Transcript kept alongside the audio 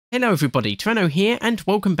Hello everybody, Toreno here and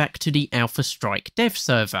welcome back to the Alpha Strike dev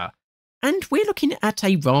server. And we're looking at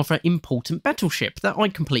a rather important battleship that I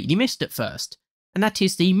completely missed at first. And that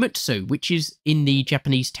is the Mutsu, which is in the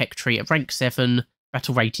Japanese tech tree at rank 7,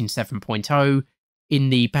 battle rating 7.0, in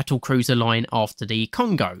the battle cruiser line after the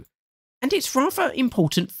Congo. And it's rather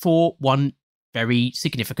important for one very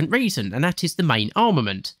significant reason, and that is the main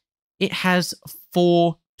armament. It has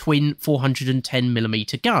 4 twin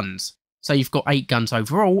 410mm guns. So you've got 8 guns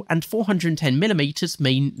overall, and 410mm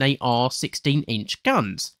mean they are 16-inch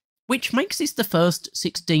guns, which makes this the first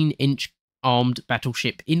 16-inch armed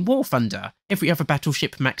battleship in War Thunder. Every other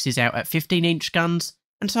battleship maxes out at 15-inch guns,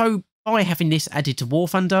 and so by having this added to War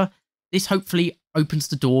Thunder, this hopefully opens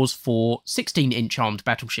the doors for 16-inch armed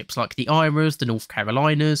battleships like the Iras, the North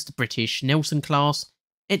Carolinas, the British Nelson class,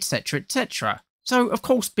 etc, etc. So of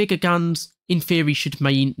course bigger guns in theory should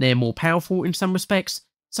mean they're more powerful in some respects,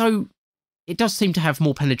 so it does seem to have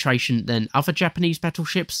more penetration than other Japanese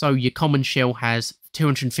battleships, so your common shell has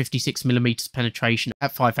 256mm penetration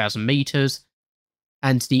at 5,000 meters,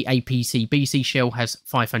 and the APC-BC shell has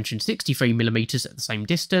 563mm at the same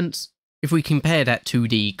distance. If we compare that to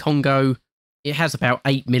the Congo, it has about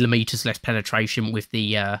 8mm less penetration with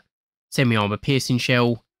the semi-armor piercing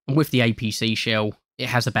shell, and with the APC shell, it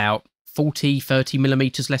has about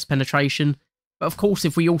 30mm less penetration. But of course,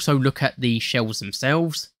 if we also look at the shells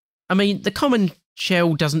themselves, I mean, the common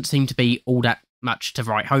shell doesn't seem to be all that much to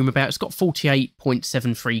write home about. It's got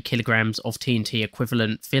 48.73 kilograms of TNT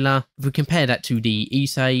equivalent filler. If we compare that to the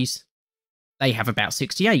IJNs, they have about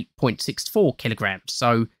 68.64 kilograms.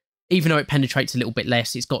 So even though it penetrates a little bit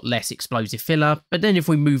less, it's got less explosive filler. But then if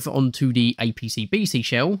we move on to the APC-BC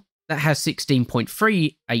shell, that has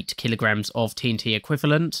 16.38 kilograms of TNT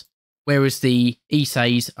equivalent, whereas the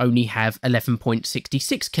IJNs only have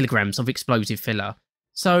 11.66 kilograms of explosive filler.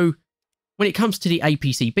 So when it comes to the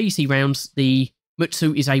APC-BC rounds, the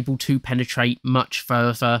Mutsu is able to penetrate much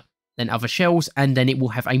further than other shells, and then it will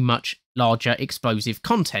have a much larger explosive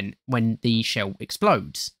content when the shell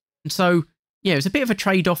explodes. And so, yeah, it's a bit of a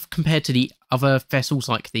trade-off compared to the other vessels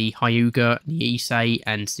like the Hyuga, the Issei,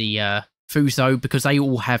 and the Fuso, because they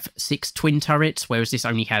all have 6 twin turrets, whereas this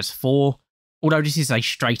only has 4. Although this is a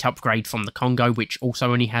straight upgrade from the Congo, which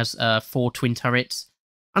also only has 4 twin turrets.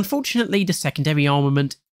 Unfortunately, the secondary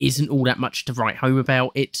armament isn't all that much to write home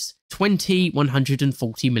about. It's 20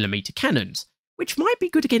 140mm cannons, which might be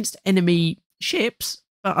good against enemy ships,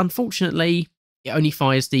 but unfortunately, it only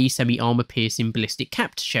fires the semi-armor piercing ballistic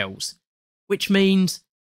capped shells, which means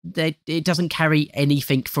that it doesn't carry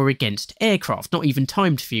anything for against aircraft, not even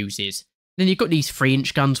timed fuses. Then you've got these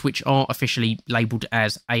 3-inch guns, which are officially labelled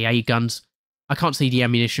as AA guns. I can't see the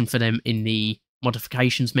ammunition for them in the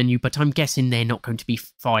modifications menu, but I'm guessing they're not going to be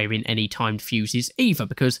firing any timed fuses either,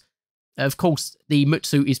 because of course the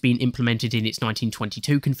Mutsu is being implemented in its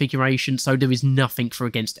 1922 configuration, so there is nothing for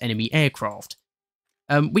against enemy aircraft.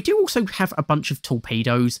 We do also have a bunch of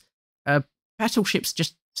torpedoes. Battleships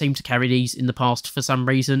just seem to carry these in the past for some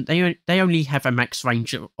reason. They only have a max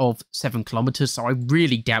range of 7 kilometers, so I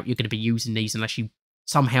really doubt you're going to be using these unless you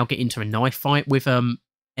somehow get into a knife fight with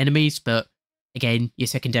enemies, but again, your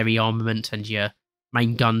secondary armament and your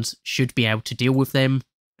main guns should be able to deal with them.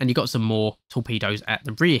 And you've got some more torpedoes at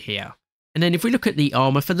the rear here. And then if we look at the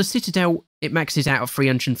armour, for the Citadel, it maxes out at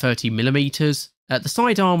 330mm. The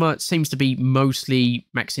side armour seems to be mostly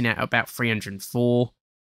maxing out at about 304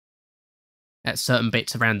 at certain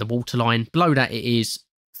bits around the waterline. Below that, it is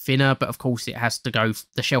thinner, but of course it has to go,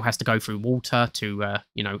 the shell has to go through water to,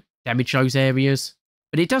 damage those areas.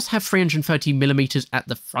 But it does have 330mm at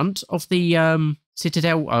the front of the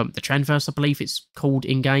Citadel, the Transverse, I believe it's called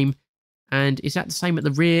in-game. And is that the same at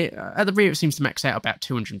the rear? At the rear, it seems to max out about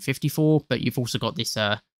 254, but you've also got this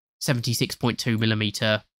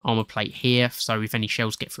 76.2mm armour plate here, so if any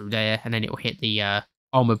shells get through there, and then it'll hit the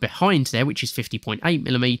armour behind there, which is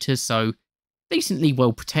 50.8mm, so decently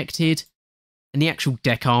well protected. And the actual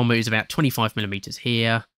deck armour is about 25mm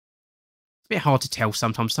here. It's a bit hard to tell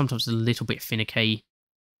sometimes it's a little bit finicky.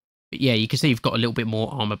 But yeah, you can see you've got a little bit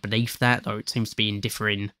more armour beneath that, though it seems to be in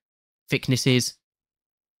differing thicknesses.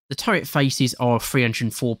 The turret faces are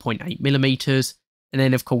 304.8mm, and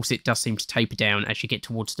then of course it does seem to taper down as you get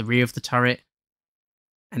towards the rear of the turret.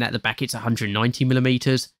 And at the back it's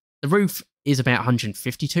 190mm. The roof is about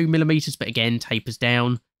 152mm, but again tapers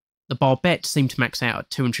down. The barbettes seem to max out at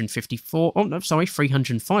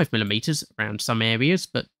 305mm around some areas,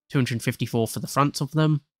 but 254 for the fronts of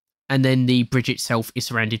them. And then the bridge itself is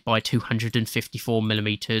surrounded by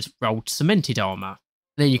 254mm rolled cemented armour.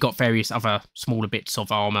 Then you've got various other smaller bits of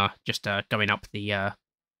armour just going up the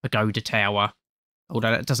pagoda tower,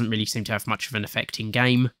 although that doesn't really seem to have much of an effect in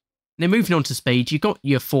game. Now moving on to speed, you've got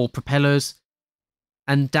your 4 propellers,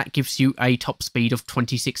 and that gives you a top speed of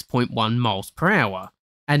 26.1 miles per hour.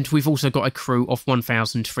 And we've also got a crew of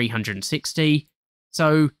 1,360.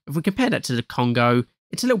 So if we compare that to the Congo,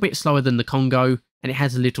 it's a little bit slower than the Congo, and it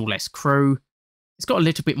has a little less crew. It's got a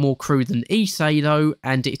little bit more crew than Issei though,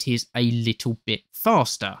 and it is a little bit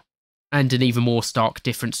faster. And an even more stark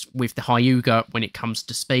difference with the Hyuga when it comes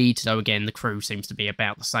to speed, so again the crew seems to be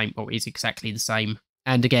about the same, or is exactly the same.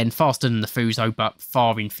 And again, faster than the Fuso, but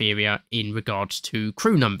far inferior in regards to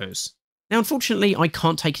crew numbers. Now, unfortunately, I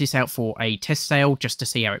can't take this out for a test sail just to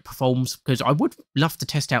see how it performs, because I would love to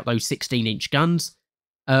test out those 16-inch guns.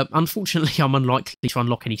 Unfortunately, I'm unlikely to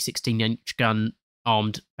unlock any 16-inch gun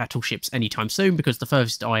armed battleships anytime soon, because the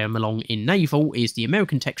furthest I am along in naval is the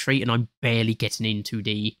American tech tree, and I'm barely getting into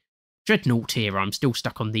the Dreadnought tier. I'm still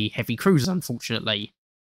stuck on the heavy cruisers, unfortunately.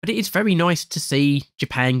 But it is very nice to see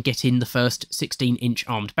Japan get in the first 16-inch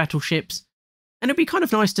armed battleships, and it'd be kind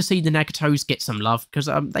of nice to see the Nagatos get some love, because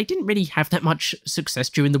they didn't really have that much success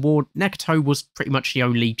during the war. Nagato was pretty much the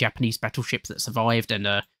only Japanese battleship that survived and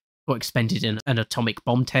got expended in an atomic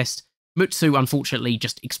bomb test. Mutsu, unfortunately,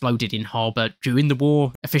 just exploded in harbour during the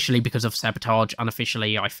war, officially because of sabotage.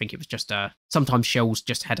 Unofficially, I think it was just sometimes shells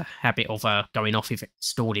just had a habit of going off if it's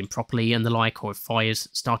stored improperly and the like, or if fires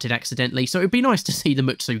started accidentally. So it'd be nice to see the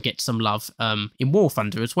Mutsu get some love in War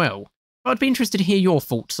Thunder as well. I'd be interested to hear your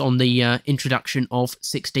thoughts on the introduction of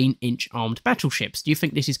 16-inch armed battleships. Do you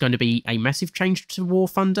think this is going to be a massive change to War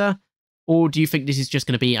Thunder, or do you think this is just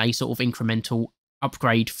going to be a sort of incremental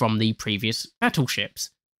upgrade from the previous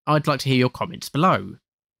battleships? I'd like to hear your comments below.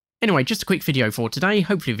 Anyway, just a quick video for today.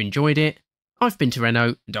 Hopefully you've enjoyed it. I've been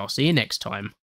Toreno, and I'll see you next time.